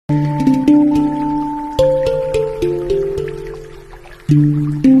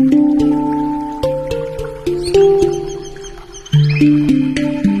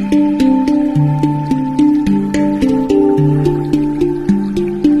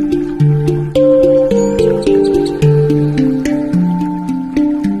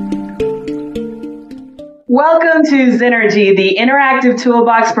to Zenergy, the interactive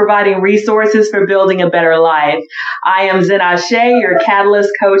toolbox providing resources for building a better life. I am Zen Ashe, your catalyst,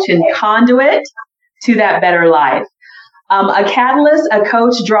 coach, and conduit to that better life. A catalyst, a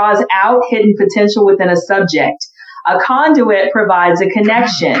coach, draws out hidden potential within a subject. A conduit provides a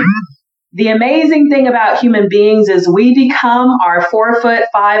connection. The amazing thing about human beings is we become our 4 foot,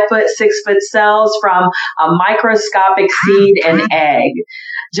 5 foot, 6 foot cells from a microscopic seed and egg.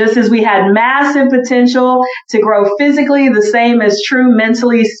 Just as we had massive potential to grow physically, the same is true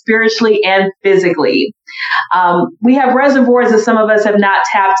mentally, spiritually, and physically. We have reservoirs that some of us have not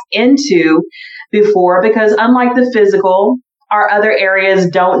tapped into before because unlike the physical, our other areas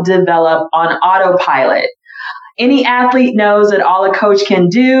don't develop on autopilot. Any athlete knows that all a coach can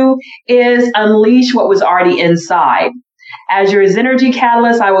do is unleash what was already inside. As your Zenergy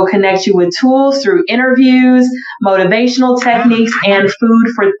catalyst, I will connect you with tools through interviews, motivational techniques, and food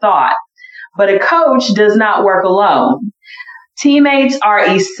for thought. But a coach does not work alone. Teammates are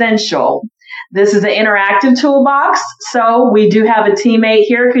essential. This is an interactive toolbox, so we do have a teammate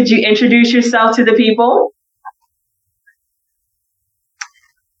here. Could you introduce yourself to the people?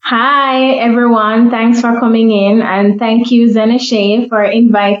 Hi, everyone. Thanks for coming in, and thank you, Zenesha, for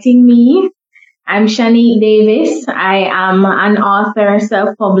inviting me. I'm Shanique Davis. I am an author,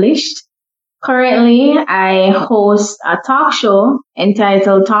 self-published. Currently, I host a talk show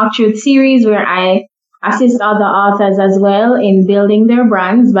entitled Talk Truth Series, where I assist other authors as well in building their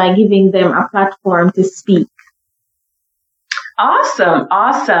brands by giving them a platform to speak. Awesome.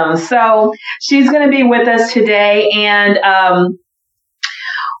 Awesome. So she's going to be with us today, and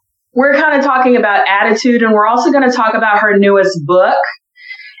we're kind of talking about attitude, and we're also going to talk about her newest book.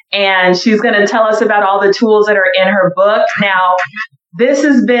 And she's going to tell us about all the tools that are in her book. Now, this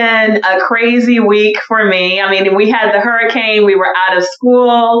has been a crazy week for me. I mean, we had the hurricane. We were out of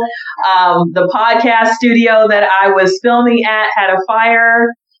school. The podcast studio that I was filming at had a fire.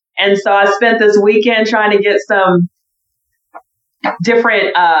 And so I spent this weekend trying to get some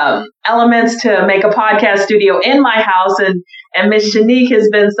different elements to make a podcast studio in my house. And Miss Shanique has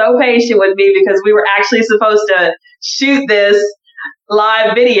been so patient with me because we were actually supposed to shoot this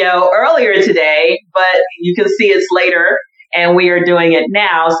live video earlier today, but you can see it's later and we are doing it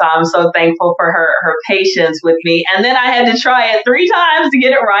now. So I'm so thankful for her patience with me. And then I had to try it 3 times to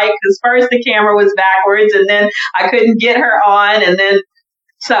get it right because first the camera was backwards and then I couldn't get her on. And then,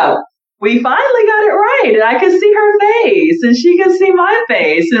 so we finally got it right and I could see her face and she could see my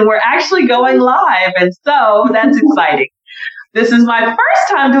face and we're actually going live. And so that's exciting. This is my first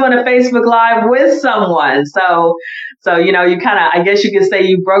time doing a Facebook Live with someone. So, you know, you kind of, I guess you could say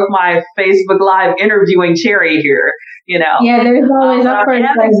you broke my Facebook Live interviewing cherry here, you know. Yeah, there's always a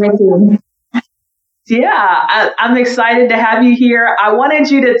first. Yeah, I'm excited to have you here. I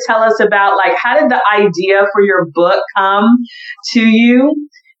wanted you to tell us about, like, how did the idea for your book come to you?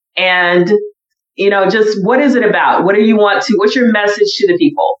 And, you know, just what is it about? What do you want to, what's your message to the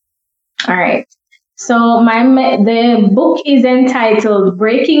people? All right. So the book is entitled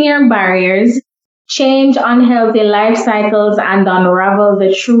Breaking Your Barriers, Change Unhealthy Life Cycles and Unravel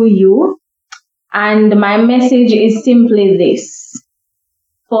the True You. And my message is simply this.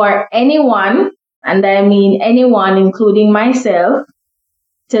 For anyone, and I mean anyone, including myself,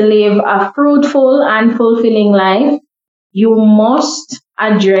 to live a fruitful and fulfilling life, you must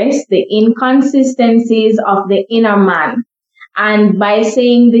address the inconsistencies of the inner man. And by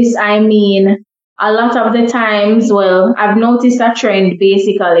saying this, I mean a lot of the times, well, I've noticed a trend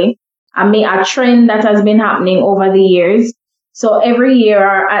basically. I mean, a trend that has been happening over the years. So every year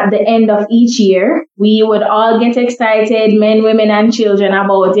or at the end of each year, we would all get excited, men, women, and children,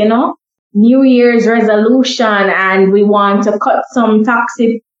 about, you know, New Year's resolution. And we want to cut some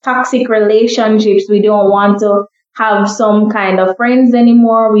toxic relationships. We don't want to have some kind of friends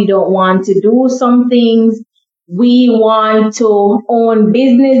anymore. We don't want to do some things. We want to own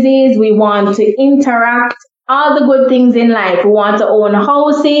businesses. We want to interact, all the good things in life. We want to own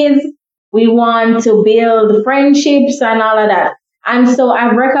houses. We want to build friendships and all of that. And so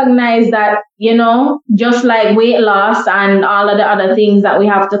I've recognized that, you know, just like weight loss and all of the other things that we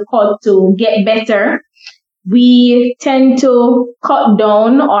have to cut to get better, we tend to cut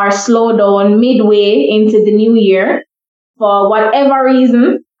down or slow down midway into the new year for whatever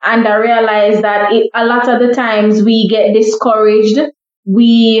reason. And I realized that a lot of the times we get discouraged.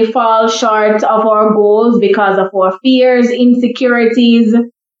 We fall short of our goals because of our fears, insecurities,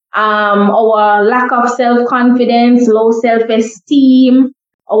 our lack of self-confidence, low self-esteem,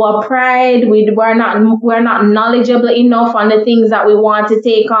 our pride. We're not knowledgeable enough on the things that we want to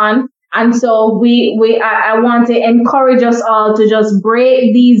take on. And so I want to encourage us all to just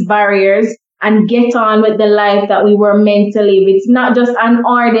break these barriers and get on with the life that we were meant to live. It's not just an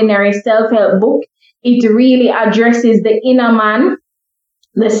ordinary self-help book. It really addresses the inner man,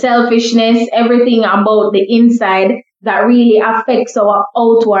 the selfishness, everything about the inside that really affects our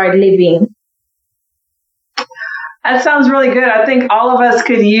outward living. That sounds really good. I think all of us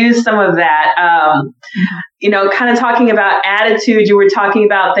could use some of that. Kind of talking about attitude, you were talking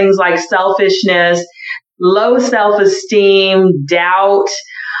about things like selfishness, low self-esteem, doubt.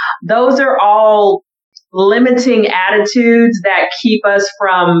 Those are all limiting attitudes that keep us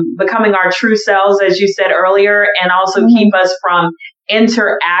from becoming our true selves, as you said earlier, and also keep us from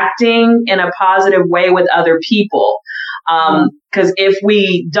interacting in a positive way with other people. Because if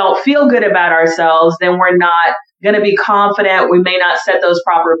we don't feel good about ourselves, then we're not going to be confident. We may not set those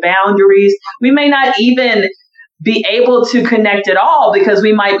proper boundaries. We may not even be able to connect at all because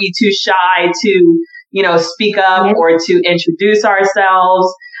we might be too shy to, speak up or to introduce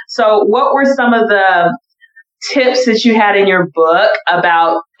ourselves. So what were some of the tips that you had in your book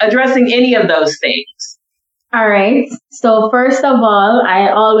about addressing any of those things? All right. So first of all, I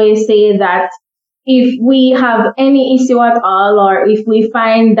always say that if we have any issue at all, or if we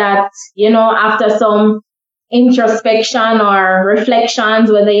find that, after some introspection or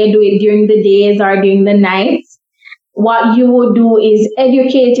reflections, whether you do it during the days or during the nights, what you would do is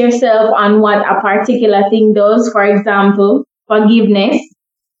educate yourself on what a particular thing does. For example, forgiveness.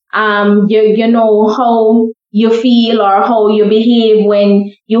 You know how you feel or how you behave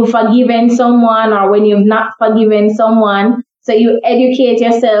when you've forgiven someone or when you've not forgiven someone. So you educate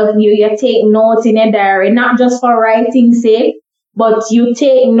yourself, you take notes in a diary, not just for writing's sake, but you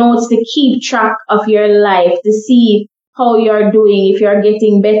take notes to keep track of your life, to see how you're doing, if you're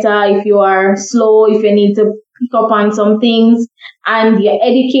getting better, if you are slow, if you need to pick up on some things, and you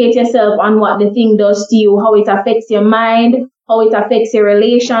educate yourself on what the thing does to you, how it affects your mind, how it affects your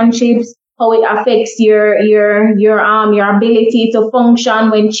relationships, how it affects your ability to function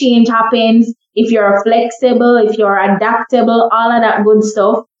when change happens, if you're flexible, if you're adaptable, all of that good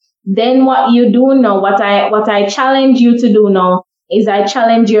stuff. Then what you do now, what I challenge you to do now is I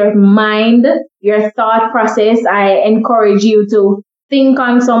challenge your mind, your thought process. I encourage you to think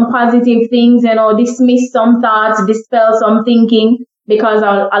on some positive things, dismiss some thoughts, dispel some thinking, because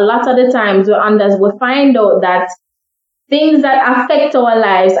a lot of the times we find out that things that affect our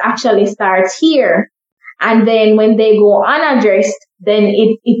lives actually start here. And then when they go unaddressed, then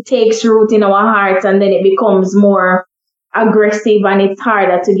it takes root in our hearts, and then it becomes more aggressive and it's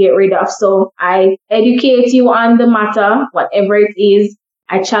harder to get rid of. So I educate you on the matter, whatever it is.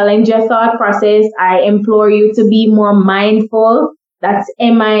 I challenge your thought process. I implore you to be more mindful. That's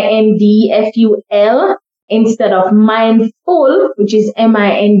mindful instead of mindful, which is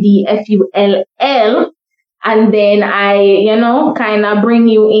mindfull. And then I, kind of bring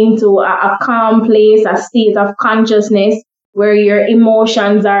you into a calm place, a state of consciousness where your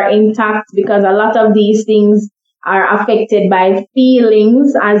emotions are intact, because a lot of these things are affected by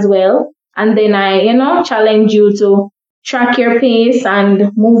feelings as well. And then I, challenge you to track your pace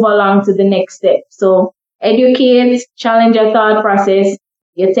and move along to the next step. So educate, challenge your thought process,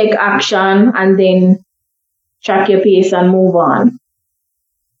 you take action, and then track your pace and move on.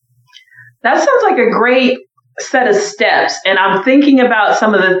 That sounds like a great set of steps. And I'm thinking about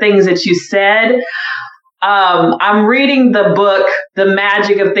some of the things that you said. I'm reading the book, The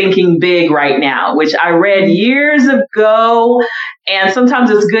Magic of Thinking Big right now, which I read years ago. And sometimes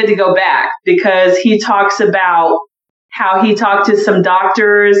it's good to go back because he talks about how he talked to some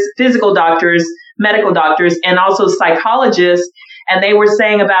doctors, physical doctors, medical doctors, and also psychologists. And they were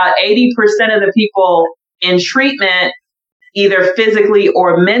saying about 80% of the people in treatment, either physically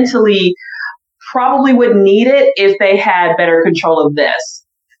or mentally, probably would need it if they had better control of this.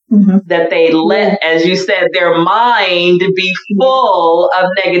 Mm-hmm. That they let, as you said, their mind be full of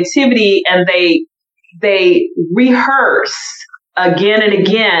negativity, and they rehearse again and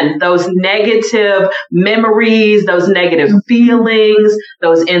again those negative memories, those negative feelings,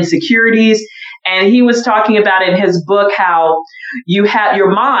 those insecurities. And he was talking about in his book how you have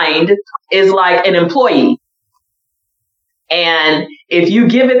your mind is like an employee. And if you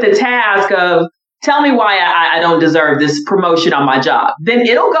give it the task of, tell me why I don't deserve this promotion on my job, then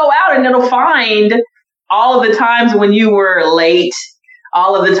it'll go out and it'll find all of the times when you were late,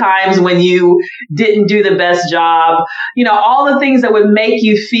 all of the times when you didn't do the best job, all the things that would make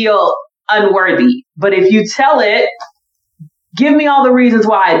you feel unworthy. But if you tell it, give me all the reasons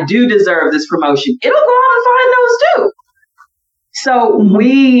why I do deserve this promotion, it'll go out and find those too. So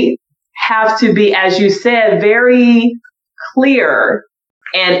we have to be, as you said, very clear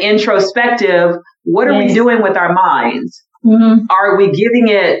and introspective. What are we doing with our minds? Mm-hmm. Are we giving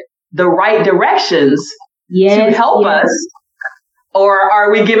it the right directions to help us, or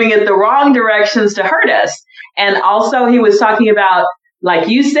are we giving it the wrong directions to hurt us? And also he was talking about, like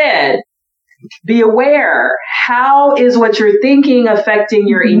you said, be aware. How is what you're thinking affecting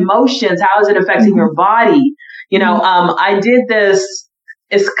your emotions? How is it affecting your body? You know, I did this.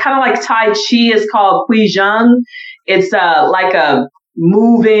 It's kind of like Tai Chi. It's called Kui Zheng. It's like a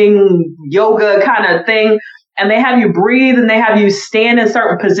moving yoga kind of thing. And they have you breathe, and they have you stand in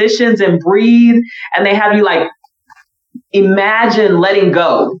certain positions and breathe. And they have you like imagine letting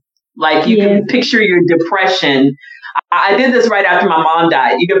go. Like you can picture your depression. I did this right after my mom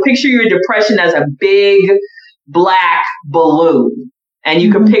died. You can picture your depression as a big black balloon, and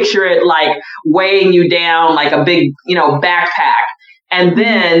you can picture it like weighing you down like a big, backpack. And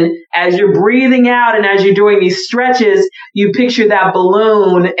then as you're breathing out and as you're doing these stretches, you picture that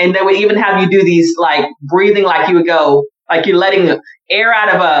balloon, and they would even have you do these like breathing, like you would go, like you're letting air out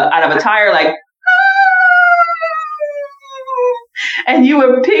of a tire, like, and you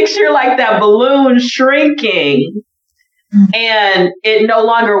would picture like that balloon shrinking. And it no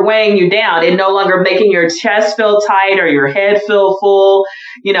longer weighing you down. It no longer making your chest feel tight or your head feel full,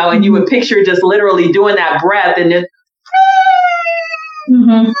 and you would picture just literally doing that breath and then,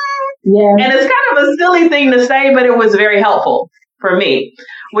 and it's kind of a silly thing to say, but it was very helpful for me.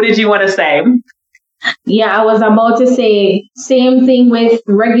 What did you want to say? Yeah, I was about to say same thing with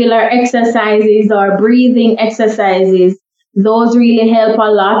regular exercises or breathing exercises. Those really help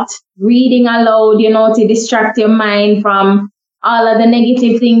a lot. Reading aloud, to distract your mind from all of the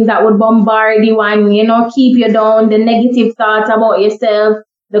negative things that would bombard you and, keep you down, the negative thoughts about yourself,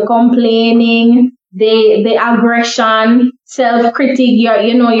 the complaining, the aggression, self-critic,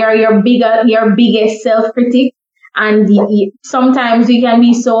 your biggest self-critic. And sometimes we can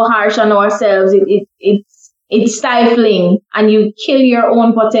be so harsh on ourselves. It's stifling, and you kill your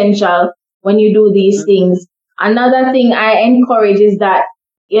own potential when you do these things. Another thing I encourage is that,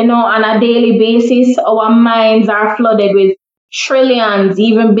 on a daily basis, our minds are flooded with trillions,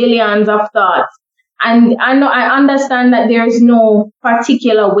 even billions of thoughts. And I understand that there's no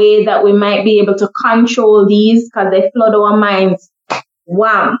particular way that we might be able to control these because they flood our minds.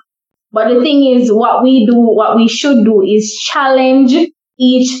 Wham. But the thing is, what we should do is challenge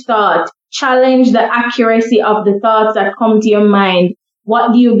each thought, challenge the accuracy of the thoughts that come to your mind.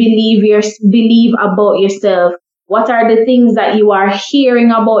 What do you believe about yourself? What are the things that you are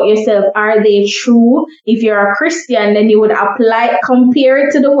hearing about yourself? Are they true? If you're a Christian, then you would compare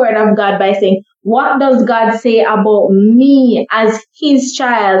it to the word of God by saying, what does God say about me as his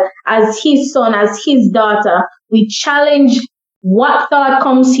child, as his son, as his daughter? We challenge what thought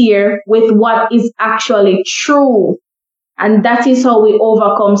comes here with what is actually true. And that is how we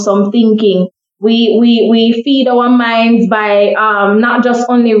overcome some thinking. We feed our minds by not just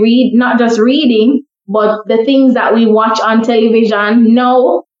reading, but the things that we watch on television.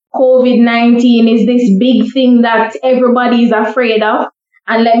 Now, COVID-19 is this big thing that everybody is afraid of.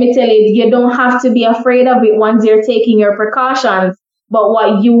 And let me tell you, you don't have to be afraid of it once you're taking your precautions. But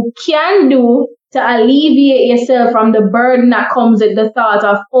what you can do to alleviate yourself from the burden that comes with the thought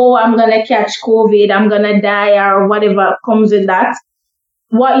of, oh, I'm going to catch COVID, I'm going to die, or whatever comes with that.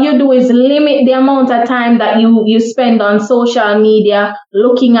 What you do is limit the amount of time that you spend on social media,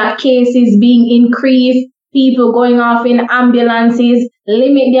 looking at cases being increased, people going off in ambulances.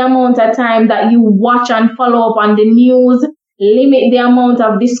 Limit the amount of time that you watch and follow up on the news. Limit the amount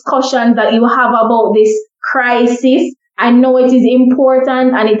of discussion that you have about this crisis. I know it is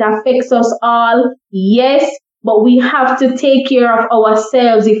important and it affects us all. Yes, but we have to take care of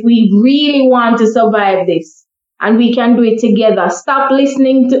ourselves if we really want to survive this. And we can do it together. Stop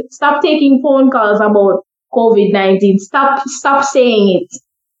taking phone calls about COVID-19. Stop saying it.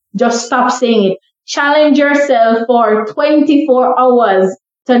 Just stop saying it. Challenge yourself for 24 hours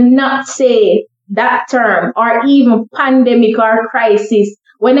to not say that term or even pandemic or crisis.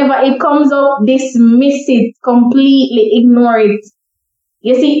 Whenever it comes up, dismiss it, completely ignore it.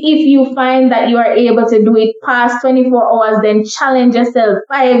 You see, if you find that you are able to do it past 24 hours, then challenge yourself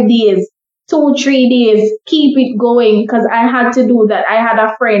 5 days. 2-3 days, keep it going, because I had to do that. I had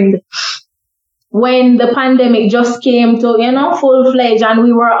a friend when the pandemic just came to, full-fledged, and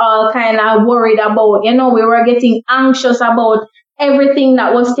we were all kind of worried about, we were getting anxious about everything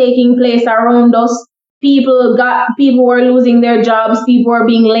that was taking place around us. People were losing their jobs, people were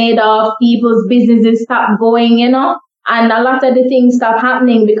being laid off, people's businesses stopped going, and a lot of the things stopped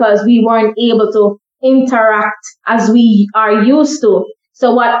happening because we weren't able to interact as we are used to.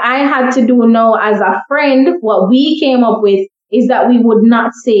 So what I had to do now as a friend, what we came up with is that we would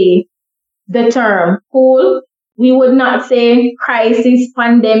not say the term cool, We would not say crisis,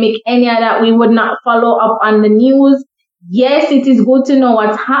 pandemic, any of that. We would not follow up on the news. Yes, it is good to know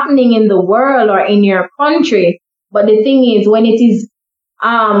what's happening in the world or in your country. But the thing is, when it is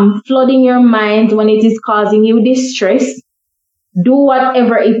flooding your mind, when it is causing you distress, do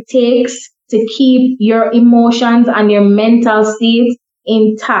whatever it takes to keep your emotions and your mental state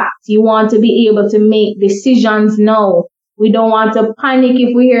intact. You want to be able to make decisions now. We don't want to panic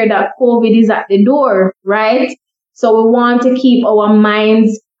if we hear that COVID is at the door, right? So we want to keep our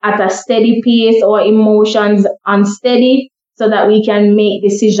minds at a steady pace, our emotions unsteady, so that we can make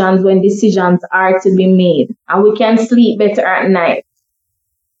decisions when decisions are to be made, and we can sleep better at night.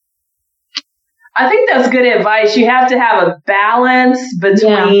 I think that's good advice. You have to have a balance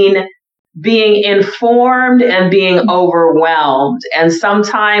between being informed and being overwhelmed. And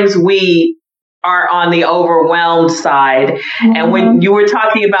sometimes we are on the overwhelmed side. Mm-hmm. And when you were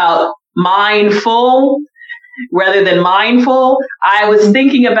talking about mindful rather than mindful, I was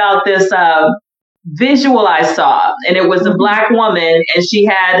thinking about this visual I saw, and it was a Black woman, and she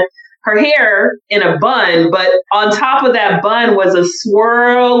had her hair in a bun, but on top of that bun was a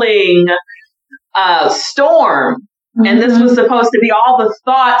swirling storm. Mm-hmm. And this was supposed to be all the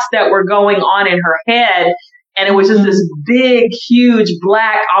thoughts that were going on in her head. And it was just this big, huge,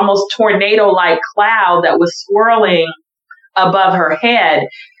 black, almost tornado-like cloud that was swirling above her head.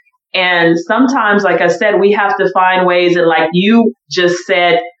 And sometimes, like I said, we have to find ways, and like you just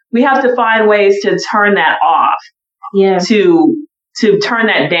said, we have to find ways to turn that off. Yeah. To turn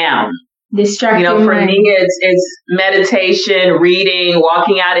that down. Distract for me, it's meditation, reading,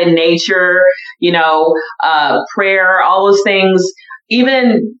 walking out in nature, prayer, all those things,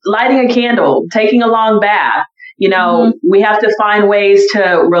 even lighting a candle, taking a long bath. We have to find ways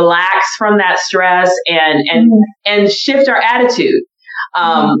to relax from that stress and shift our attitude.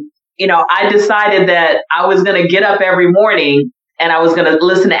 I decided that I was going to get up every morning and I was going to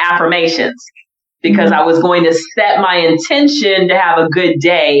listen to affirmations, because I was going to set my intention to have a good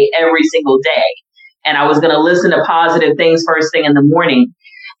day every single day. And I was going to listen to positive things first thing in the morning.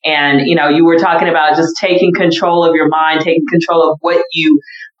 And, you were talking about just taking control of your mind, taking control of what you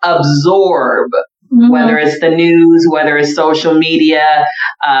absorb, whether it's the news, whether it's social media,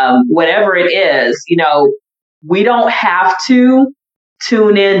 whatever it is. We don't have to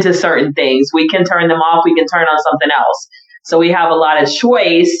tune into certain things. We can turn them off. We can turn on something else. So we have a lot of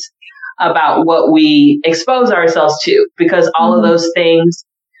choice about what we expose ourselves to, because all of those things,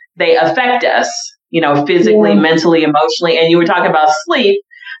 they affect us, physically, mentally, emotionally. And you were talking about sleep.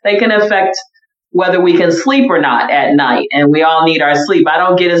 They can affect whether we can sleep or not at night. And we all need our sleep. I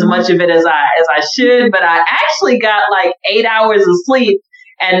don't get as much of it as I should, but I actually got like 8 hours of sleep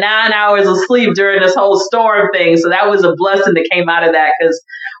and 9 hours of sleep during this whole storm thing. So that was a blessing that came out of that, because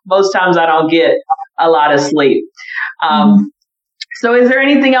most times I don't get a lot of sleep. So is there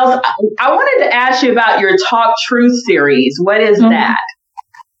anything else? I wanted to ask you about your Talk Truth series. What is that?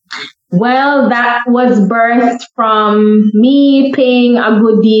 Well, that was birthed from me paying a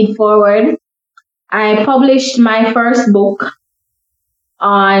good deed forward. I published my first book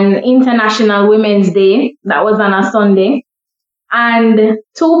on International Women's Day. That was on a Sunday. And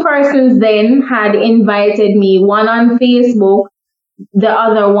 2 persons then had invited me, one on Facebook, the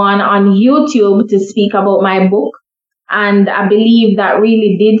other one on YouTube, to speak about my book. And I believe that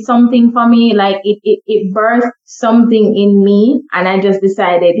really did something for me. Like it birthed something in me. And I just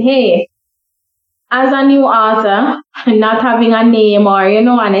decided, hey, as a new author, not having a name or,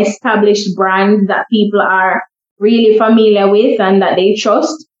 an established brand that people are really familiar with and that they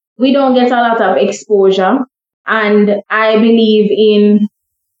trust, we don't get a lot of exposure. And I believe in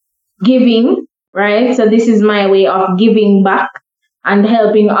giving, right? So this is my way of giving back and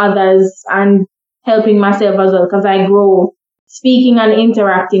helping others and helping myself as well, because I grow speaking and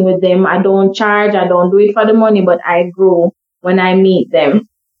interacting with them. I don't charge. I don't do it for the money, but I grow when I meet them.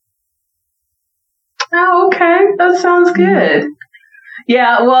 Oh, okay. That sounds good.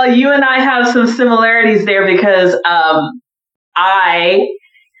 Yeah, well, you and I have some similarities there, because I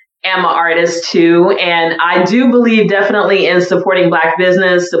am an artist too, and I do believe definitely in supporting Black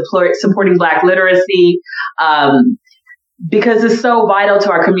business, supporting Black literacy, because it's so vital to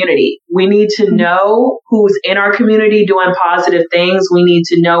our community. We need to know who's in our community doing positive things. We need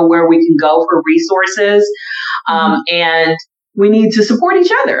to know where we can go for resources, and we need to support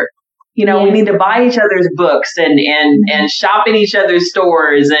each other. We need to buy each other's books and shop in each other's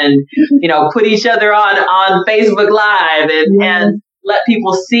stores and, put each other on Facebook Live and let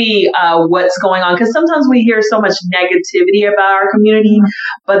people see what's going on. Because sometimes we hear so much negativity about our community,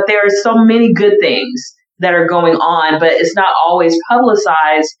 but there are so many good things that are going on, but it's not always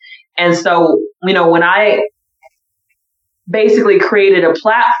publicized. And so, when I basically created a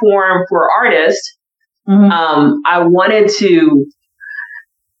platform for artists. I wanted to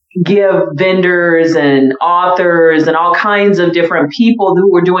give vendors and authors and all kinds of different people who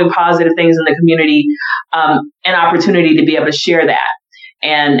were doing positive things in the community an opportunity to be able to share that.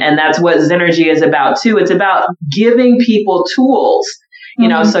 And that's what Zenergy is about too. It's about giving people tools. You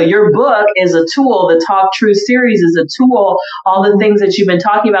know, so your book is a tool. The Talk Truth series is a tool. All the things that you've been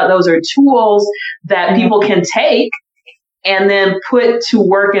talking about, those are tools that people can take and then put to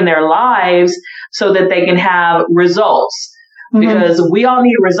work in their lives so that they can have results. Because we all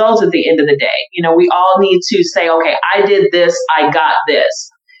need results at the end of the day. You know, we all need to say, okay, I did this, I got this,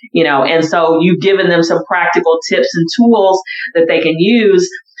 you know, and so you've given them some practical tips and tools that they can use.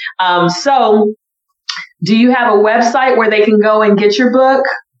 So do you have a website where they can go and get your book,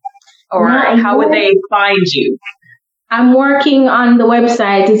 or how would they find you? I'm working on the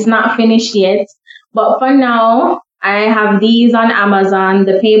website. It's not finished yet, but for now, I have these on Amazon.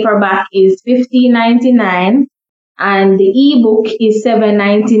 The paperback is $15.99. And the ebook is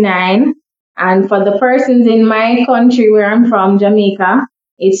 $7.99. And for the persons in my country where I'm from, Jamaica,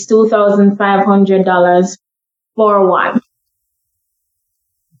 it's $2,500 for one.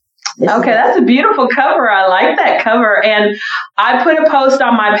 Okay, that's a beautiful cover. I like that cover. And I put a post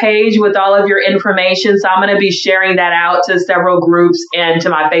on my page with all of your information. So I'm going to be sharing that out to several groups and to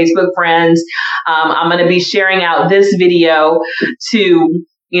my Facebook friends. I'm going to be sharing out this video to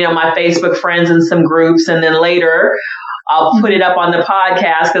my Facebook friends and some groups. And then later I'll put it up on the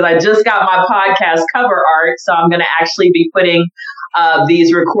podcast because I just got my podcast cover art. So I'm going to actually be putting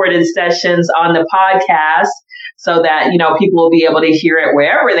these recorded sessions on the podcast so that, people will be able to hear it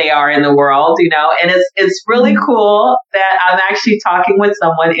wherever they are in the world, and it's really cool that I'm actually talking with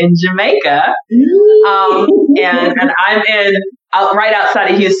someone in Jamaica. And I'm right outside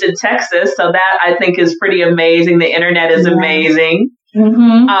of Houston, Texas. So that I think is pretty amazing. The internet is amazing.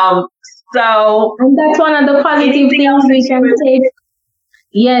 And that's one of the positive things we can take.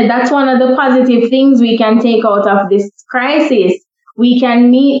 Yeah, that's one of the positive things we can take out of this crisis. We can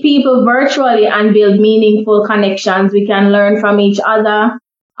meet people virtually and build meaningful connections. We can learn from each other,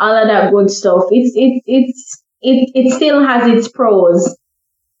 all of that good stuff. It still has its pros.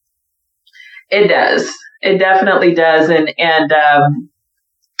 It does. It definitely does. And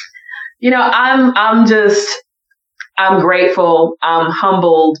I'm grateful. I'm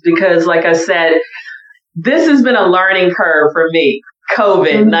humbled because, like I said, this has been a learning curve for me.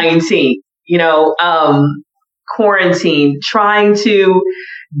 COVID-19, quarantine, trying to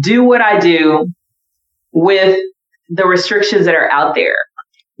do what I do with the restrictions that are out there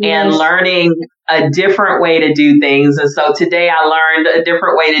and learning a different way to do things. And so today I learned a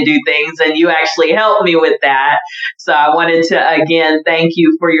different way to do things, and you actually helped me with that. So I wanted to, again, thank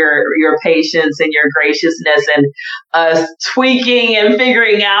you for your patience and your graciousness and us tweaking and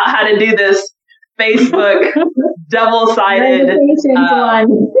figuring out how to do this Facebook double-sided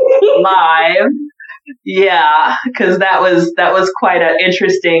live. Yeah, because that was quite an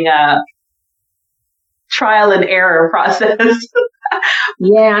interesting trial and error process.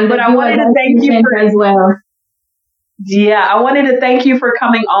 But I wanted to thank you as well. Yeah, I wanted to thank you for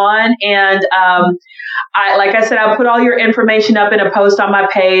coming on, and like I said, I'll put all your information up in a post on my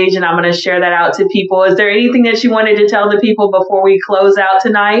page, and I'm going to share that out to people. Is there anything that you wanted to tell the people before we close out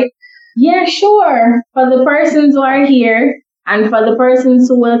tonight? Yeah, sure. For the persons who are here, and for the persons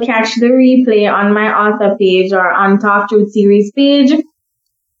who will catch the replay on my author page or on Talk Truth series page,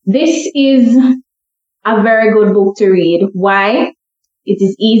 this is a very good book to read. Why? It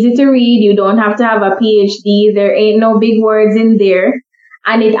is easy to read. You don't have to have a PhD. There ain't no big words in there.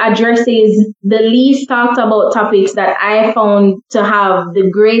 And it addresses the least talked about topics that I found to have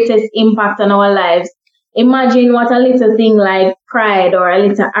the greatest impact on our lives. Imagine what a little thing like pride or a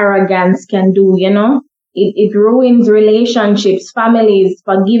little arrogance can do, It ruins relationships, families,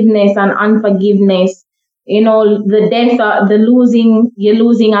 forgiveness and unforgiveness. The death, you're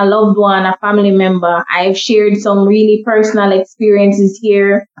losing a loved one, a family member. I've shared some really personal experiences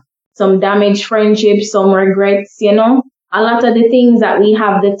here, some damaged friendships, some regrets, A lot of the things that we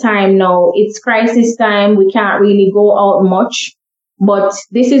have the time now, it's crisis time. We can't really go out much. But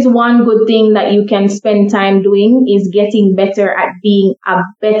this is one good thing that you can spend time doing is getting better at being a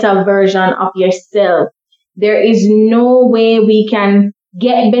better version of yourself. There is no way we can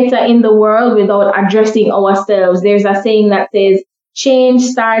get better in the world without addressing ourselves. There's a saying that says, change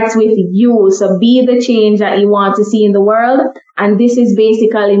starts with you. So be the change that you want to see in the world. And this is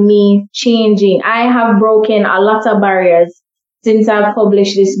basically me changing. I have broken a lot of barriers since I've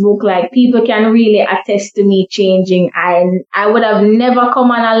published this book. Like, people can really attest to me changing. I would have never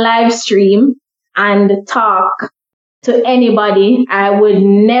come on a live stream and talk to anybody. I would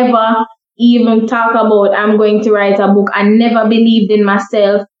never even talk about I'm going to write a book. I never believed in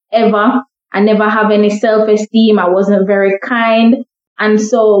myself ever. I never have any self-esteem. I wasn't very kind. And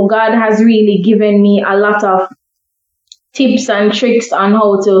so God has really given me a lot of tips and tricks on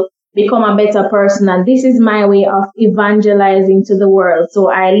how to become a better person. And this is my way of evangelizing to the world. So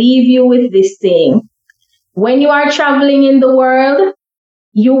I leave you with this saying. When you are traveling in the world,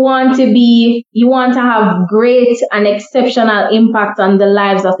 you want to have great and exceptional impact on the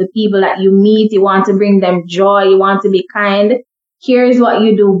lives of the people that you meet. You want to bring them joy. You want to be kind. Here's what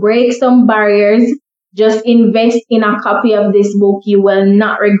you do. Break some barriers. Just invest in a copy of this book. You will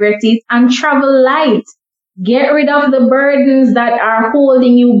not regret it. And travel light. Get rid of the burdens that are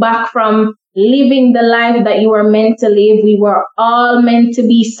holding you back from living the life that you were meant to live. We were all meant to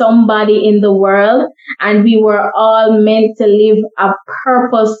be somebody in the world, and we were all meant to live a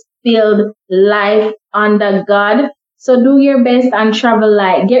purpose-filled life under God. So do your best and travel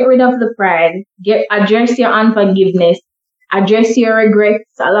light. Get rid of the pride. Address your unforgiveness. Address your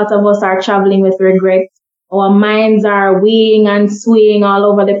regrets. A lot of us are traveling with regrets. Our minds are weighing and swaying all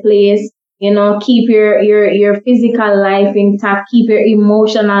over the place. You know, keep your physical life intact, keep your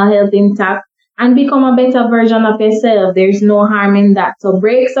emotional health intact, and become a better version of yourself. There's no harm in that. So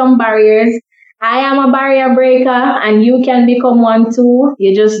break some barriers. I am a barrier breaker, and you can become one too.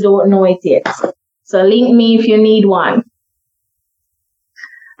 You just don't know it yet. So link me if you need one.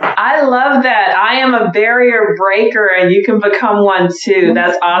 I love that. I am a barrier breaker and you can become one too.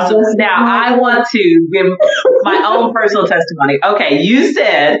 That's awesome. Now, I want to give my own personal testimony. Okay, you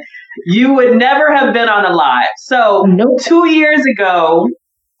said you would never have been on a live. So 2 years ago,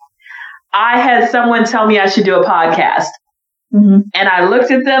 I had someone tell me I should do a podcast. Mm-hmm. And I looked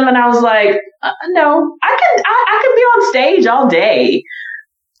at them and I was like, no, I could be on stage all day.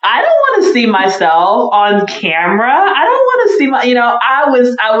 I don't want to see myself on camera. I don't want to see I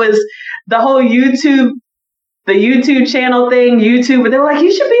was the whole the YouTube channel thing, YouTube, but they were like,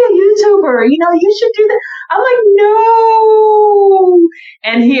 you should be a YouTuber. You should do that. I'm like, no.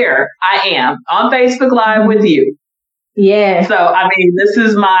 And here I am on Facebook Live with you. Yeah. So, I mean, this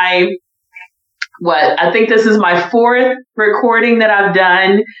is I think this is my 4th recording that I've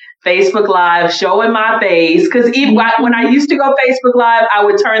done. Facebook Live, showing my face. Because even when I used to go Facebook Live, I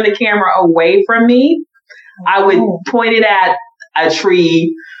would turn the camera away from me. I would point it at a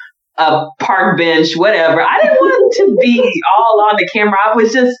tree, a park bench, whatever. I didn't want to be all on the camera. I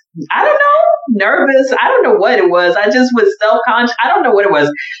was just, I don't know, nervous. I don't know what it was. I just was self-conscious. I don't know what it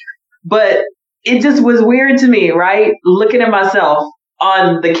was. But it just was weird to me, right? Looking at myself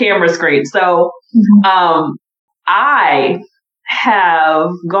on the camera screen. So I have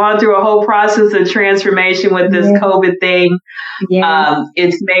gone through a whole process of transformation with this COVID thing. Yes.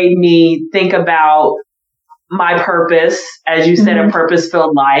 It's made me think about my purpose, as you said, a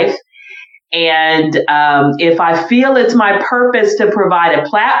purpose-filled life. And if I feel it's my purpose to provide a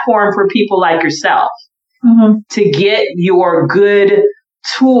platform for people like yourself to get your good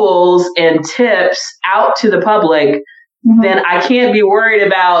tools and tips out to the public, then I can't be worried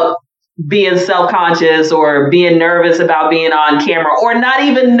about being self-conscious or being nervous about being on camera or not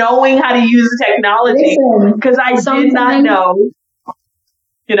even knowing how to use technology because I did not know.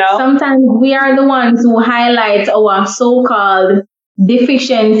 Sometimes we are the ones who highlight our so-called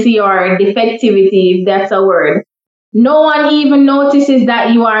deficiency or defectivity, if that's a word. No one even notices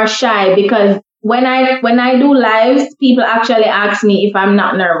that you are shy, because when I do lives, people actually ask me if I'm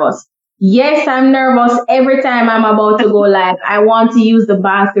not nervous. Yes, I'm nervous every time I'm about to go live. I want to use the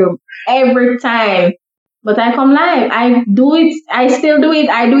bathroom every time, but I come live. I do it. I still do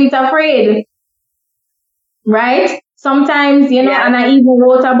it. I do it afraid. Right? Sometimes, and I even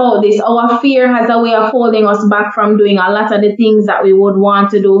wrote about this. Our fear has a way of holding us back from doing a lot of the things that we would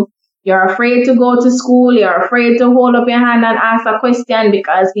want to do. You're afraid to go to school. You're afraid to hold up your hand and ask a question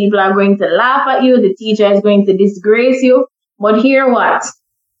because people are going to laugh at you. The teacher is going to disgrace you. But hear what?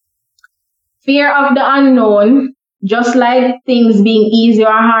 Fear of the unknown, just like things being easy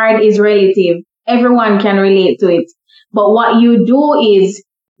or hard, is relative. Everyone can relate to it. But what you do is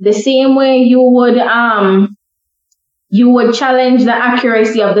the same way you would challenge the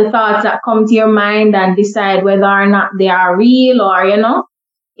accuracy of the thoughts that come to your mind and decide whether or not they are real or,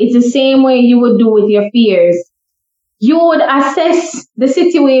 it's the same way you would do with your fears. You would assess the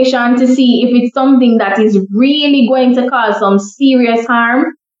situation to see if it's something that is really going to cause some serious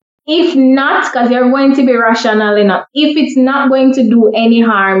harm. If not, because you're going to be rational enough. If it's not going to do any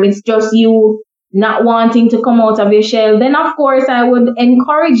harm, it's just you not wanting to come out of your shell, then of course I would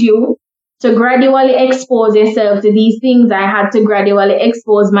encourage you to gradually expose yourself to these things. I had to gradually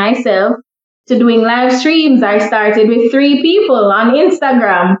expose myself to doing live streams. I started with 3 people on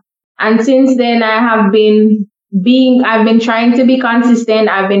Instagram. And since then I've been trying to be consistent.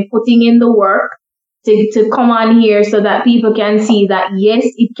 I've been putting in the work to come on here so that people can see that yes,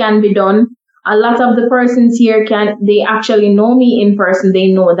 it can be done. A lot of the persons here they actually know me in person. They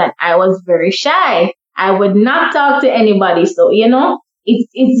know that I was very shy. I would not talk to anybody. So,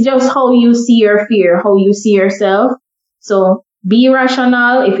 it's just how you see your fear, how you see yourself. So be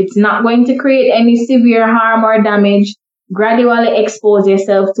rational. If it's not going to create any severe harm or damage, gradually expose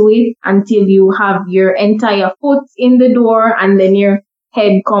yourself to it until you have your entire foot in the door and then your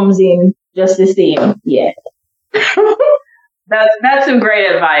head comes in just the same. Yeah. That's some great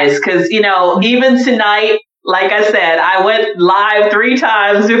advice because, even tonight, like I said, I went live 3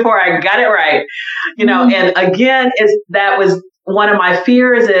 times before I got it right, and again, that was one of my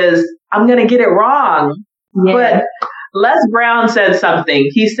fears is I'm going to get it wrong. Yeah. But Les Brown said something.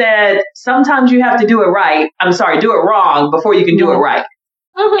 He said, sometimes you have to do it wrong before you can do it right.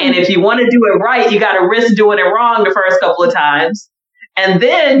 Mm-hmm. And if you want to do it right, you got to risk doing it wrong the first couple of times. And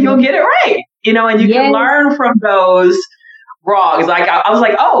then you'll get it right, and you can learn from those wrongs. Like I was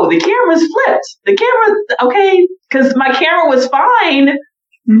like, oh, the camera's flipped. Okay, because my camera was fine,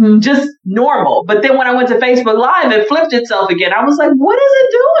 just normal. But then when I went to Facebook Live, it flipped itself again. I was like, what is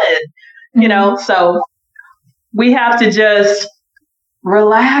it doing? So we have to just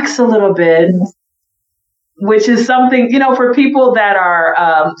relax a little bit, which is something, for people that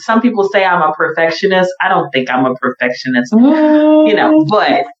are, some people say I'm a perfectionist. I don't think I'm a perfectionist,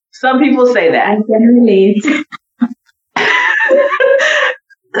 but some people say that. I can relate.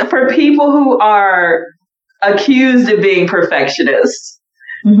 For people who are accused of being perfectionists,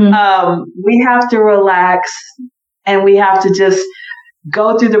 we have to relax and we have to just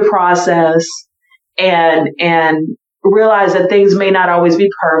go through the process and realize that things may not always be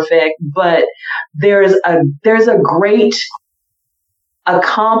perfect, but there's a great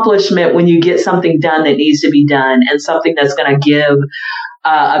accomplishment when you get something done that needs to be done and something that's going to give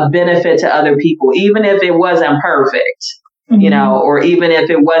a benefit to other people, even if it wasn't perfect, or even if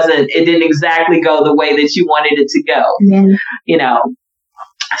it didn't exactly go the way that you wanted it to go,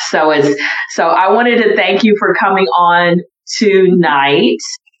 So I wanted to thank you for coming on tonight.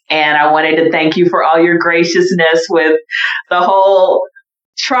 And I wanted to thank you for all your graciousness with the whole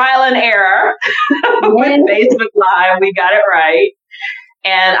trial and error with Facebook Live. We got it right.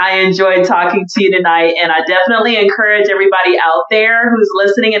 And I enjoyed talking to you tonight. And I definitely encourage everybody out there who's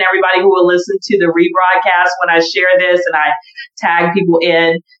listening and everybody who will listen to the rebroadcast when I share this and I tag people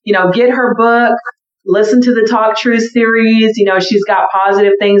in, get her book, listen to the Talk Truth series. She's got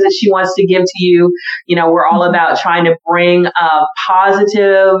positive things that she wants to give to you. We're all about trying to bring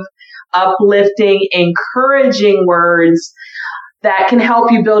positive, uplifting, encouraging words that can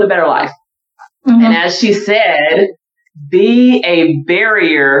help you build a better life. And as she said, be a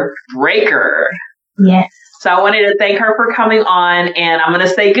barrier breaker. Yes. So I wanted to thank her for coming on, and I'm going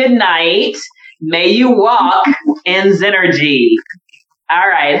to say good night. May you walk in Zenergy. All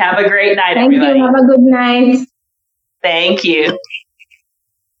right. Have a great night, everybody. Thank you. Have a good night. Thank you.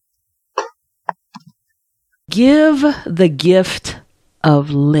 Give the gift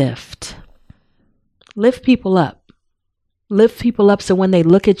of lift. Lift people up. Lift people up so when they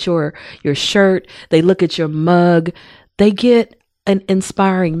look at your shirt, they look at your mug, they get an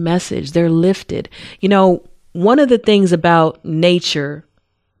inspiring message. They're lifted. One of the things about nature,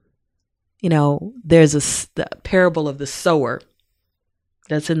 there's the parable of the sower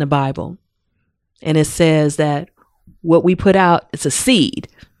that's in the Bible. And it says that what we put out, it's a seed.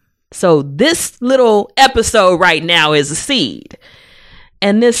 So this little episode right now is a seed.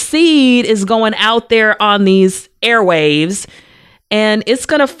 And this seed is going out there on these airwaves, and it's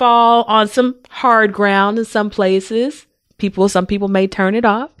going to fall on some hard ground in some places. Some people may turn it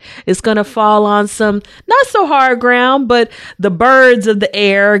off. It's going to fall on some not so hard ground, but the birds of the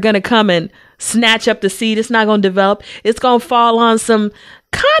air are going to come and snatch up the seed. It's not going to develop. It's going to fall on some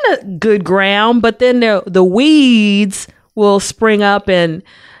kind of good ground, but then the weeds will spring up and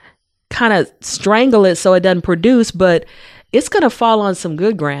kind of strangle it so it doesn't produce, but it's going to fall on some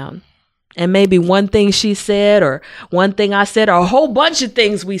good ground. And maybe one thing she said or one thing I said or a whole bunch of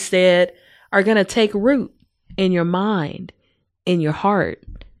things we said are going to take root in your mind, in your heart,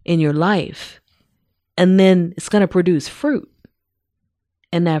 in your life. And then it's going to produce fruit.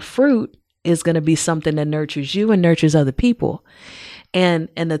 And that fruit is going to be something that nurtures you and nurtures other people. And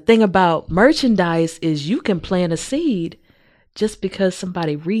the thing about merchandise is you can plant a seed just because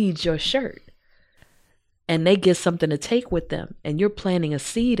somebody reads your shirt. and they get something to take with them, and you're planting a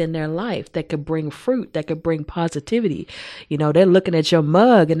seed in their life that could bring fruit, that could bring positivity. They're looking at your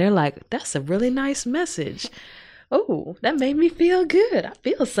mug and they're like, that's a really nice message. Oh, that made me feel good. I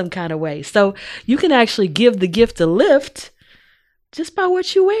feel some kind of way. So you can actually give the gift a lift just by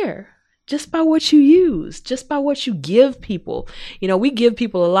what you wear, just by what you use, just by what you give people. We give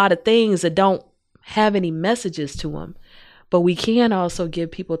people a lot of things that don't have any messages to them, but we can also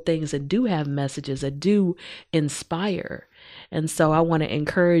give people things that do have messages, that do inspire. And so I want to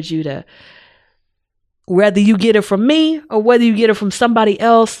encourage you to, whether you get it from me or whether you get it from somebody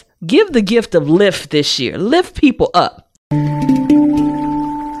else, give the gift of lift this year. Lift people up.